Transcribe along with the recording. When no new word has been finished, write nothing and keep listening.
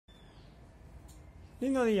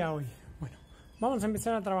Lindo día hoy. Bueno, vamos a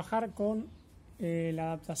empezar a trabajar con la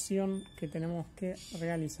adaptación que tenemos que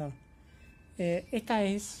realizar. Esta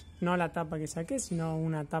es no la tapa que saqué, sino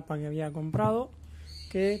una tapa que había comprado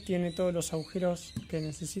que tiene todos los agujeros que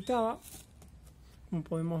necesitaba. Como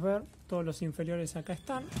podemos ver, todos los inferiores acá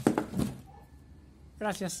están.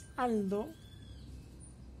 Gracias, Aldo.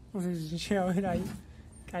 No sé si se llega a ver ahí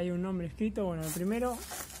que hay un nombre escrito. Bueno, el primero,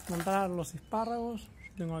 montar los espárragos.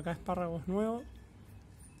 Yo tengo acá espárragos nuevos.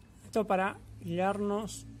 Esto para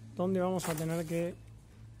guiarnos dónde vamos a tener que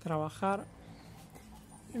trabajar.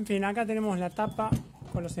 En fin, acá tenemos la tapa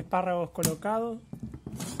con los espárragos colocados.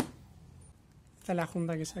 Esta es la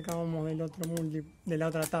junta que sacábamos del otro múltiple, de la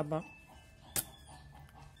otra tapa.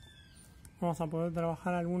 Vamos a poder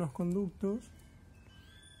trabajar algunos conductos.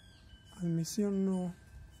 Admisión no,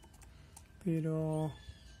 pero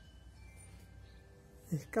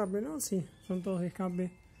escape, ¿no? Sí, son todos de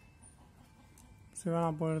escape. Se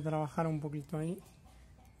van a poder trabajar un poquito ahí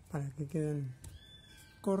para que queden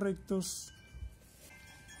correctos.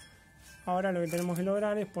 Ahora lo que tenemos que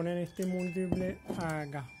lograr es poner este múltiple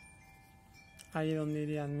acá, ahí donde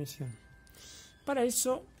iría admisión. Para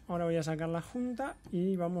eso ahora voy a sacar la junta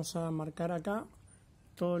y vamos a marcar acá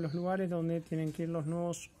todos los lugares donde tienen que ir los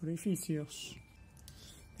nuevos orificios.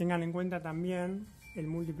 Tengan en cuenta también el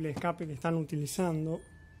múltiple de escape que están utilizando.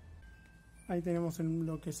 Ahí tenemos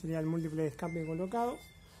lo que sería el múltiple de escape colocado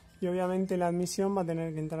y obviamente la admisión va a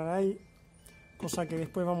tener que entrar ahí, cosa que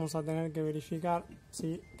después vamos a tener que verificar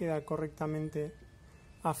si queda correctamente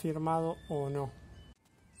afirmado o no.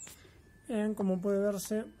 Bien, como puede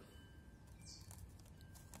verse,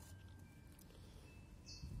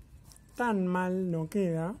 tan mal no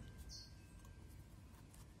queda.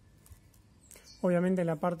 Obviamente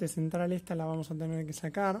la parte central esta la vamos a tener que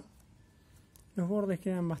sacar. Los bordes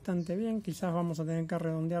quedan bastante bien, quizás vamos a tener que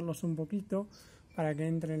redondearlos un poquito para que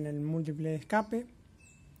entre en el múltiple de escape,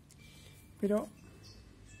 pero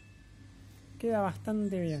queda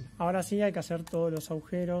bastante bien. Ahora sí hay que hacer todos los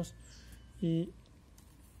agujeros y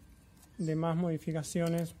demás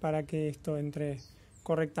modificaciones para que esto entre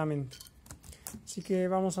correctamente. Así que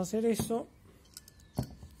vamos a hacer eso.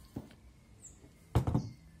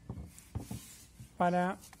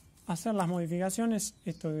 Para hacer las modificaciones,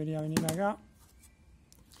 esto debería venir acá.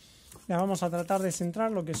 Las vamos a tratar de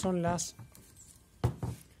centrar lo que son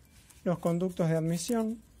los conductos de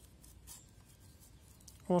admisión.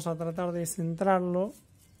 Vamos a tratar de centrarlo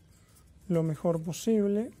lo mejor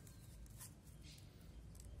posible.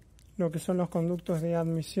 Lo que son los conductos de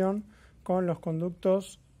admisión con los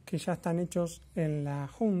conductos que ya están hechos en la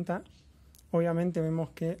junta. Obviamente vemos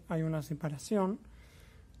que hay una separación,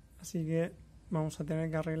 así que vamos a tener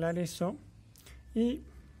que arreglar eso. Y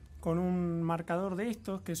con un marcador de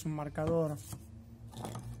estos, que es un marcador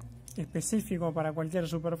específico para cualquier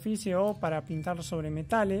superficie o para pintar sobre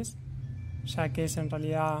metales, ya que es en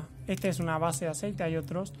realidad, este es una base de aceite, hay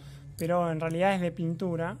otros, pero en realidad es de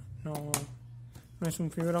pintura, no es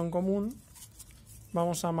un fibrón común.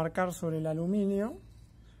 Vamos a marcar sobre el aluminio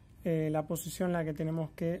la posición en la que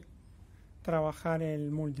tenemos que trabajar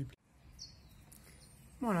el múltiple.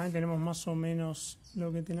 Bueno, ahí tenemos más o menos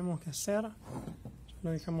lo que tenemos que hacer. Lo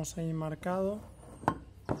dejamos ahí marcado.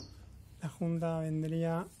 La junta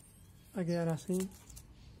vendría a quedar así.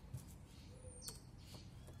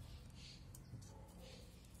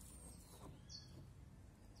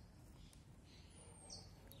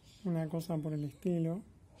 Una cosa por el estilo.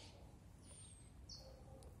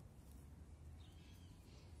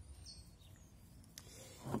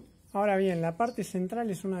 Ahora bien, la parte central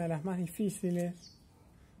es una de las más difíciles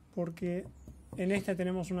porque en esta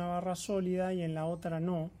tenemos una barra sólida y en la otra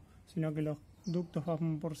no, sino que los ductos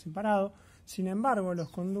van por separado. Sin embargo, los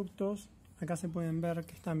conductos acá se pueden ver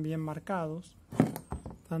que están bien marcados,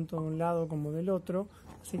 tanto de un lado como del otro,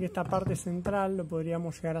 así que esta parte central lo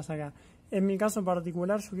podríamos llegar a sacar. En mi caso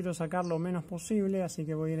particular yo quiero sacar lo menos posible, así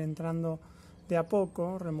que voy a ir entrando de a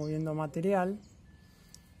poco, removiendo material,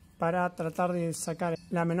 para tratar de sacar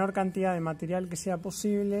la menor cantidad de material que sea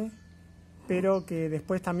posible, pero que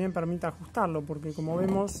después también permita ajustarlo, porque como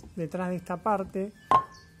vemos detrás de esta parte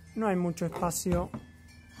no hay mucho espacio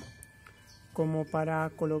como para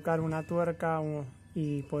colocar una tuerca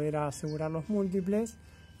y poder asegurar los múltiples,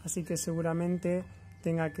 así que seguramente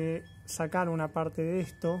tenga que sacar una parte de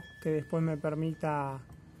esto que después me permita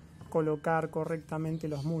colocar correctamente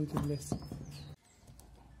los múltiples.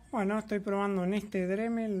 Bueno, estoy probando en este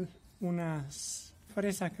Dremel unas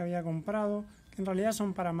fresas que había comprado, que en realidad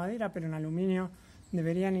son para madera, pero en aluminio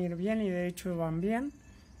deberían ir bien y de hecho van bien.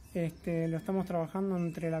 Lo estamos trabajando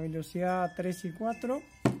entre la velocidad 3 y 4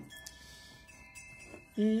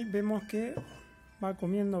 y vemos que va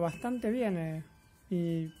comiendo bastante bien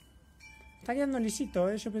y está quedando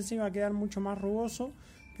lisito. Yo pensé que iba a quedar mucho más rugoso,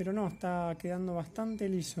 pero no, está quedando bastante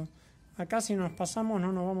liso. Acá si nos pasamos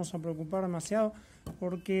no nos vamos a preocupar demasiado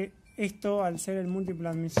porque esto, al ser el múltiple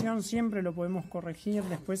admisión, siempre lo podemos corregir.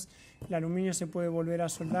 Después el aluminio se puede volver a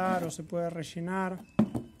soldar o se puede rellenar.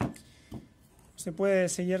 Se puede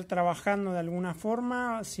seguir trabajando de alguna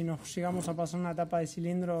forma. Si nos llegamos a pasar una tapa de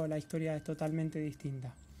cilindro, la historia es totalmente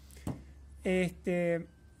distinta.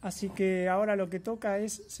 Así que ahora lo que toca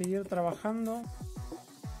es seguir trabajando.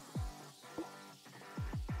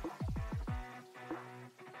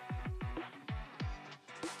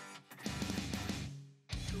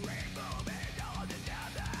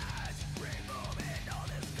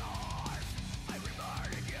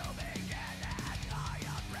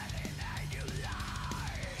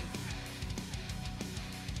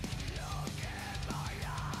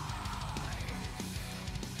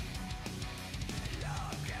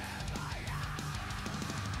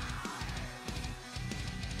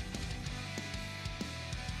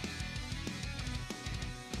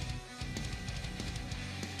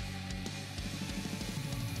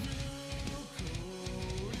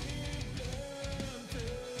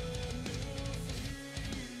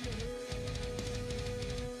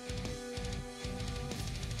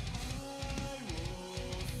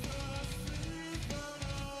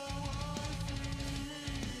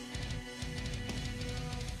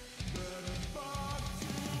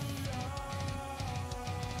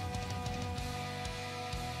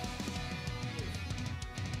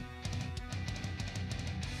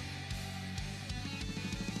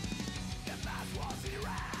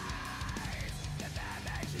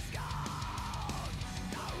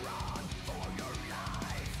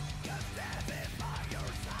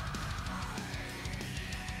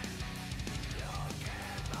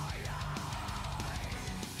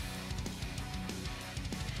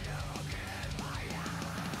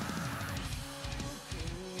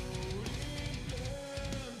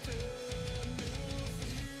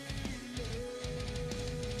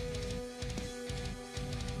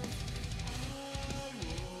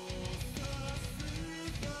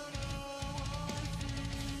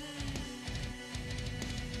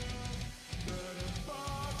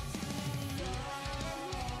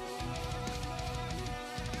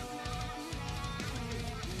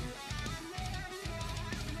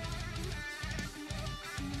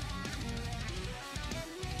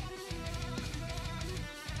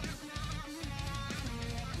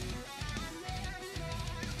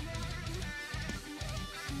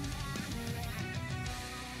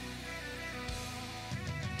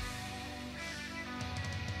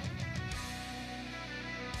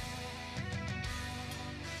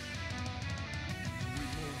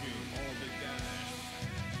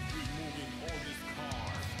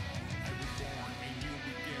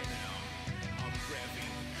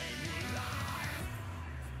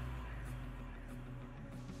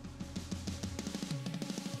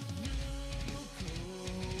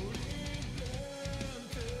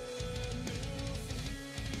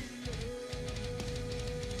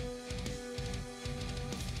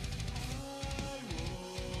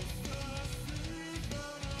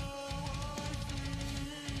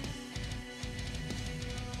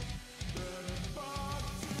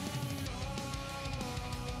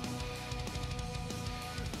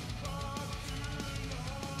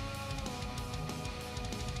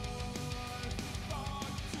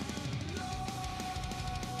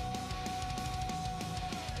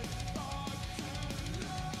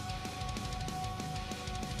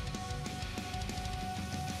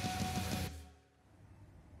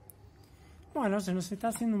 Bueno, se nos está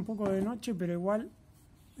haciendo un poco de noche, pero igual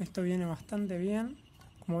esto viene bastante bien.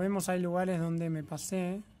 Como vemos hay lugares donde me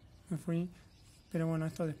pasé, me fui, pero bueno,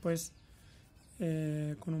 esto después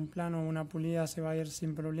con un plano o una pulida se va a ir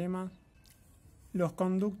sin problema. Los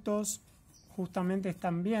conductos justamente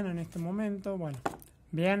están bien en este momento, bueno,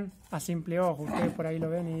 bien a simple ojo, ustedes por ahí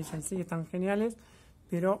lo ven y dicen sí, están geniales,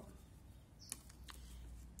 pero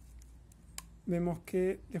vemos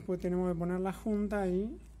que después tenemos que poner la junta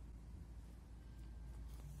y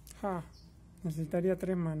necesitaría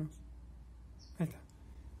 3 manos. Ahí está.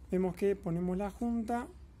 Vemos que ponemos la junta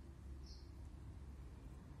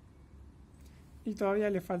y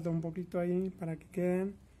todavía le falta un poquito ahí para que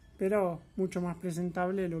queden, pero mucho más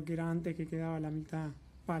presentable de lo que era antes, que quedaba la mitad,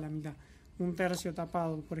 un tercio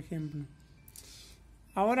tapado, por ejemplo.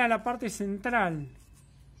 Ahora la parte central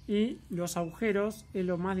y los agujeros es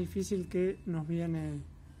lo más difícil que nos viene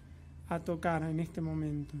a tocar en este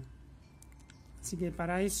momento. Así que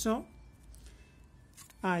para eso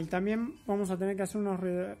Y también vamos a tener que hacer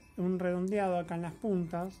un redondeado acá en las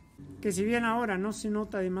puntas, que si bien ahora no se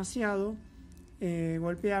nota demasiado,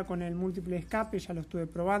 golpea con el múltiple escape, ya lo estuve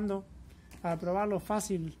probando. Para probarlo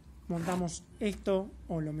fácil, montamos esto,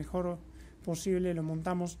 o lo mejor posible lo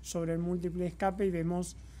montamos sobre el múltiple escape y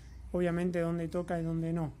vemos obviamente dónde toca y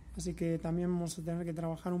dónde no. Así que también vamos a tener que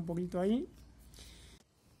trabajar un poquito ahí.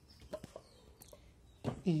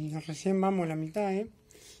 Y recién vamos a la mitad,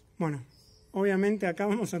 Bueno, obviamente acá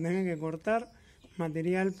vamos a tener que cortar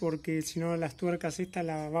material porque si no las tuercas esta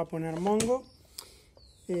la va a poner mongo.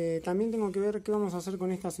 También tengo que ver qué vamos a hacer con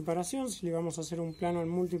esta separación, si le vamos a hacer un plano al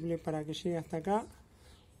múltiple para que llegue hasta acá,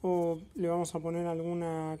 o le vamos a poner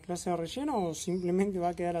alguna clase de relleno, o simplemente va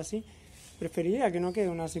a quedar así. Preferiría que no quede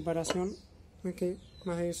una separación, es que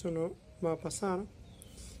más de eso no va a pasar,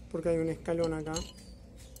 porque hay un escalón acá.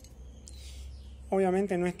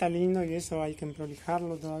 Obviamente no está lindo y eso hay que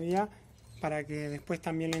emprolijarlo todavía, para que después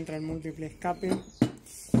también le entre el múltiple escape.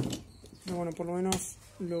 Pero bueno, por lo menos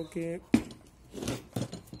lo que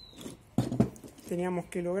teníamos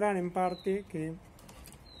que lograr en parte, que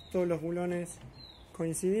todos los bulones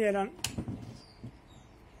coincidieran.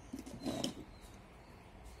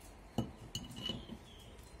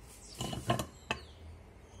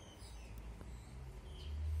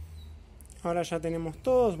 Ahora ya tenemos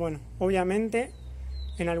todos. Bueno, obviamente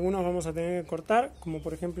en algunos vamos a tener que cortar, como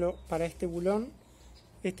por ejemplo para este bulón,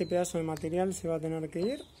 este pedazo de material se va a tener que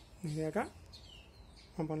ir desde acá.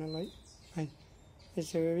 Vamos a ponerlo ahí. Ahí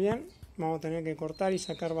se ve bien. Vamos a tener que cortar y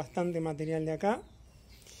sacar bastante material de acá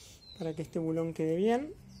para que este bulón quede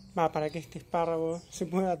bien, para que este espárrago se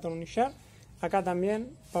pueda atornillar. Acá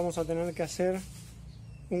también vamos a tener que hacer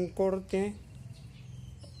un corte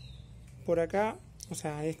por acá, o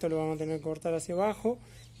sea, esto lo vamos a tener que cortar hacia abajo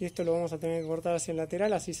y esto lo vamos a tener que cortar hacia el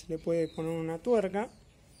lateral, así se le puede poner una tuerca.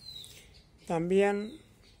 También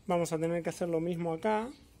vamos a tener que hacer lo mismo acá,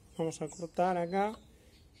 vamos a cortar acá,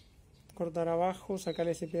 cortar abajo, sacar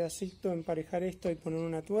ese pedacito, emparejar esto y poner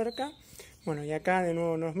una tuerca. Bueno, y acá de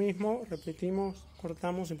nuevo lo mismo, repetimos,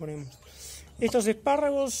 cortamos y ponemos. Estos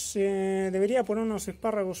espárragos, debería poner unos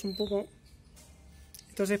espárragos un poco...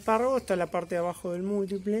 Estos espárragos, está en la parte de abajo del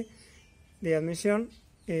múltiple de admisión.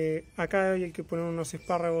 Acá hay que poner unos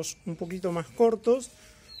espárragos un poquito más cortos.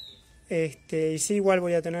 Y sí, igual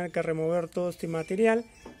voy a tener que remover todo este material,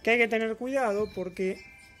 que hay que tener cuidado porque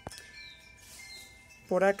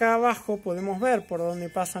por acá abajo podemos ver por dónde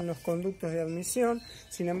pasan los conductos de admisión.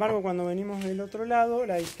 Sin embargo, cuando venimos del otro lado,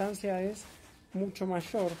 la distancia es mucho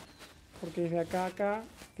mayor, porque es de acá a acá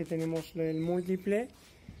que tenemos el múltiple,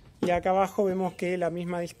 y acá abajo vemos que la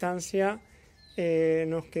misma distancia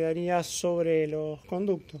nos quedaría sobre los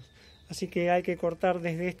conductos. Así que hay que cortar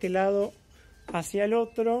desde este lado hacia el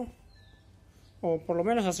otro, o por lo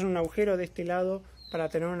menos hacer un agujero de este lado para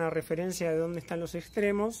tener una referencia de dónde están los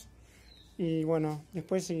extremos. Y bueno,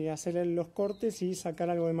 después sí, hacer los cortes y sacar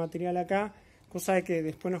algo de material acá, cosa de que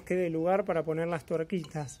después nos quede lugar para poner las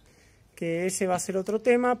tuerquitas. Que ese va a ser otro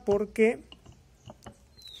tema porque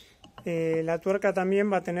la tuerca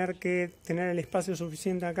también va a tener que tener el espacio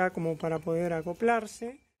suficiente acá como para poder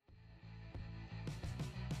acoplarse.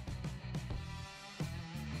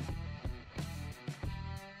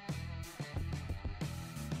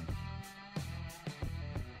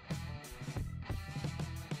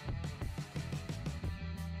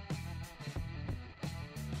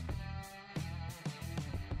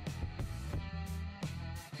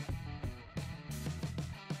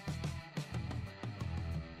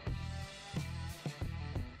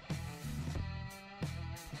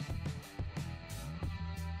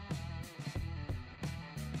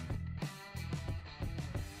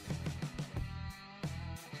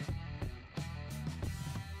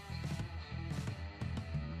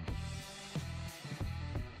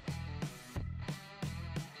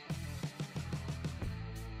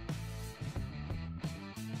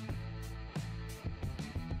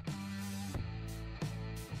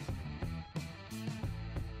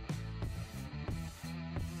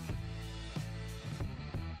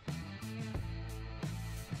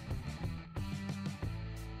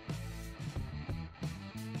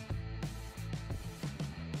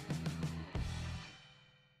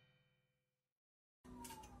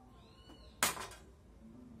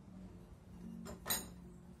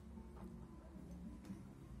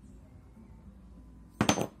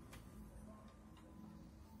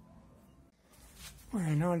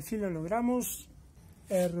 Bueno, al fin lo logramos.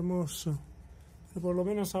 Hermoso. Pero por lo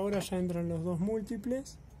menos ahora ya entran los dos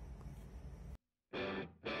múltiples.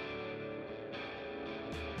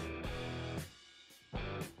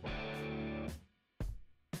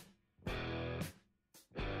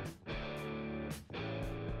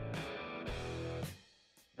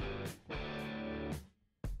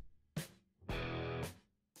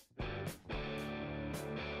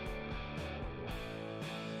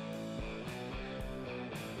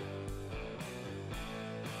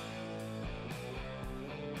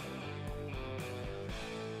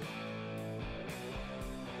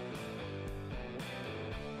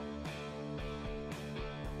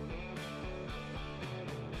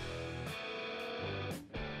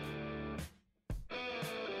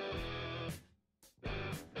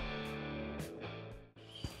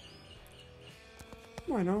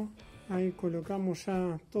 Bueno, ahí colocamos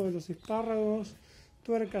ya todos los espárragos,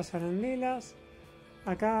 tuercas, arandelas.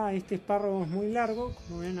 Acá este espárrago es muy largo,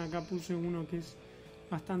 como ven acá puse uno que es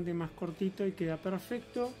bastante más cortito y queda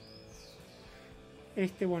perfecto.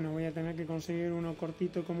 Este, bueno, voy a tener que conseguir uno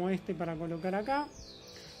cortito como este para colocar acá.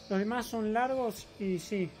 Los demás son largos y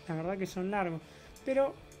sí, la verdad que son largos,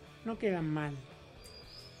 pero no quedan mal.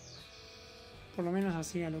 Por lo menos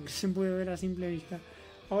así, a lo que se puede ver a simple vista.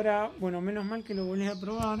 Ahora, bueno, menos mal que lo volví a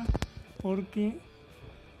probar porque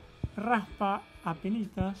raspa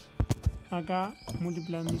apenitas acá,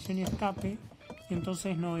 múltiple admisión y escape, y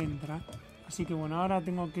entonces no entra. Así que bueno, ahora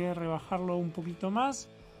tengo que rebajarlo un poquito más.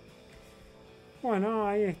 Bueno,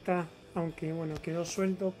 ahí está, aunque bueno, quedó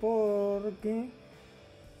suelto porque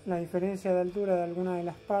la diferencia de altura de alguna de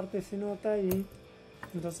las partes se nota y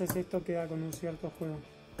entonces esto queda con un cierto juego.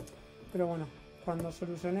 Pero bueno, cuando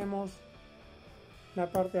solucionemos la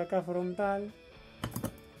parte acá frontal,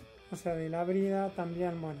 o sea de la brida,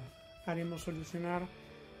 también bueno, haremos solucionar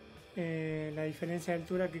la diferencia de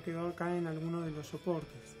altura que quedó acá en alguno de los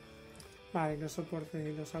soportes. De los soportes,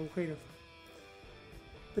 de los agujeros.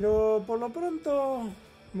 Pero por lo pronto,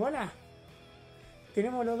 voilà,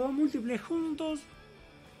 tenemos los dos múltiples juntos.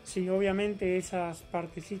 Sí, obviamente esas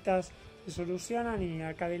partecitas se solucionan y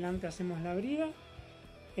acá adelante hacemos la brida.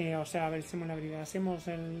 Hacemos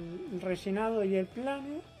el rellenado y el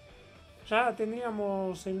plano. Ya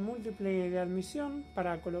tendríamos el múltiple de admisión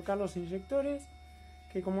para colocar los inyectores,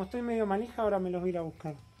 que como estoy medio manija ahora me los voy a ir a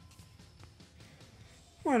buscar.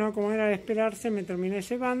 Bueno, como era de esperarse, me terminé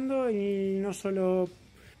llevando y no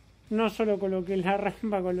solo coloqué la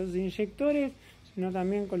rampa con los inyectores, sino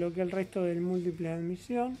también coloqué el resto del múltiple de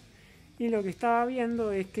admisión. Y lo que estaba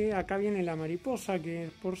viendo es que acá viene la mariposa,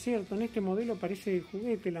 que por cierto en este modelo parece de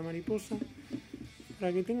juguete la mariposa.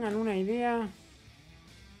 Para que tengan una idea,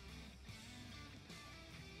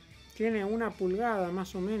 tiene 1 pulgada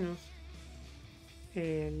más o menos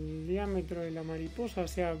el diámetro de la mariposa, o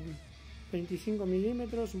sea 25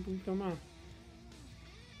 milímetros, un poquito más,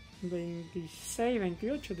 26,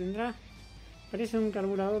 28 tendrá. Parece un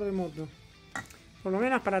carburador de moto. Por lo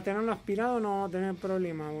menos para tenerlo aspirado no va a tener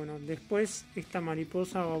problema. Bueno, después esta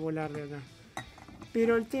mariposa va a volar de acá.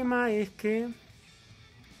 Pero el tema es que...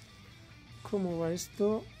 ¿Cómo va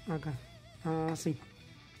esto? Acá. Así.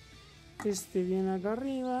 Este viene acá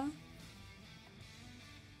arriba.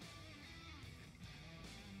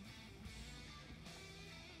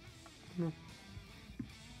 No.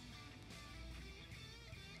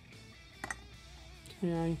 Sí,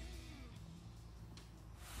 ahí.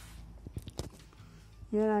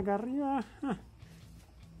 Miren acá arriba,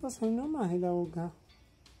 pasa ahí nomás de la boca.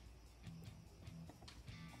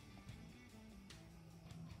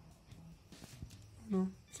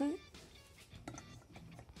 ¿No? ¿Sí?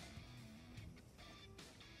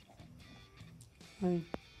 Ahí.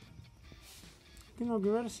 Tengo que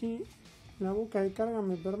ver si la boca de carga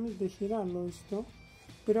me permite girarlo esto.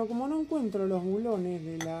 Pero como no encuentro los bulones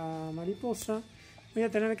de la mariposa, voy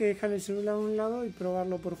a tener que dejar el celular a un lado y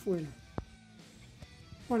probarlo por fuera.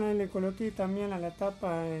 Bueno, ahí le coloqué también a la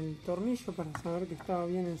tapa el tornillo para saber que estaba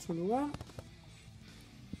bien en su lugar.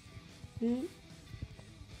 Y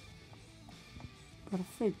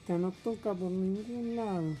perfecta, no toca por ningún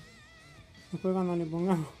lado. Después cuando le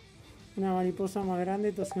pongamos una mariposa más grande,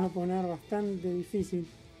 esto se va a poner bastante difícil.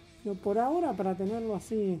 Pero por ahora, para tenerlo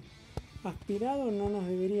así aspirado, no nos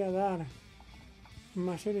debería dar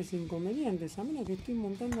mayores inconvenientes, a menos que estoy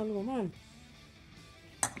montando algo mal.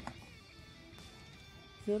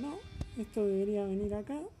 Pero no, esto debería venir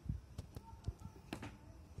acá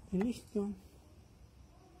y listo.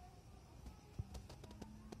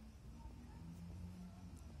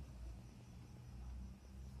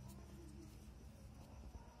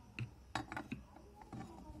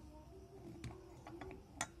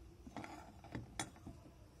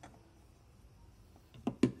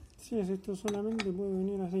 Si es esto, solamente puede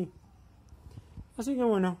venir así. Así que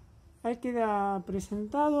bueno, ahí queda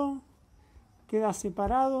presentado. Queda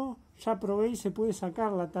separado, ya probé y se puede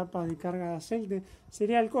sacar la tapa de carga de aceite.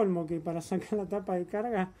 Sería el colmo que para sacar la tapa de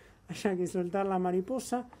carga haya que soltar la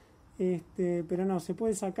mariposa, pero no, se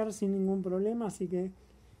puede sacar sin ningún problema, así que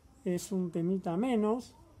es un temita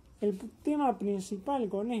menos. El tema principal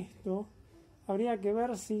con esto, habría que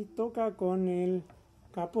ver si toca con el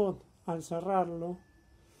capot al cerrarlo,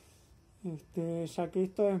 ya que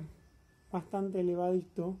esto es bastante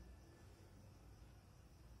elevadito.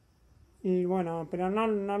 Y bueno, pero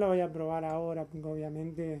no lo voy a probar ahora porque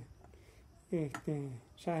obviamente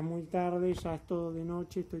ya es muy tarde, ya es todo de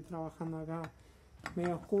noche, estoy trabajando acá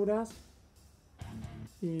medio oscuras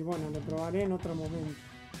y bueno, lo probaré en otro momento.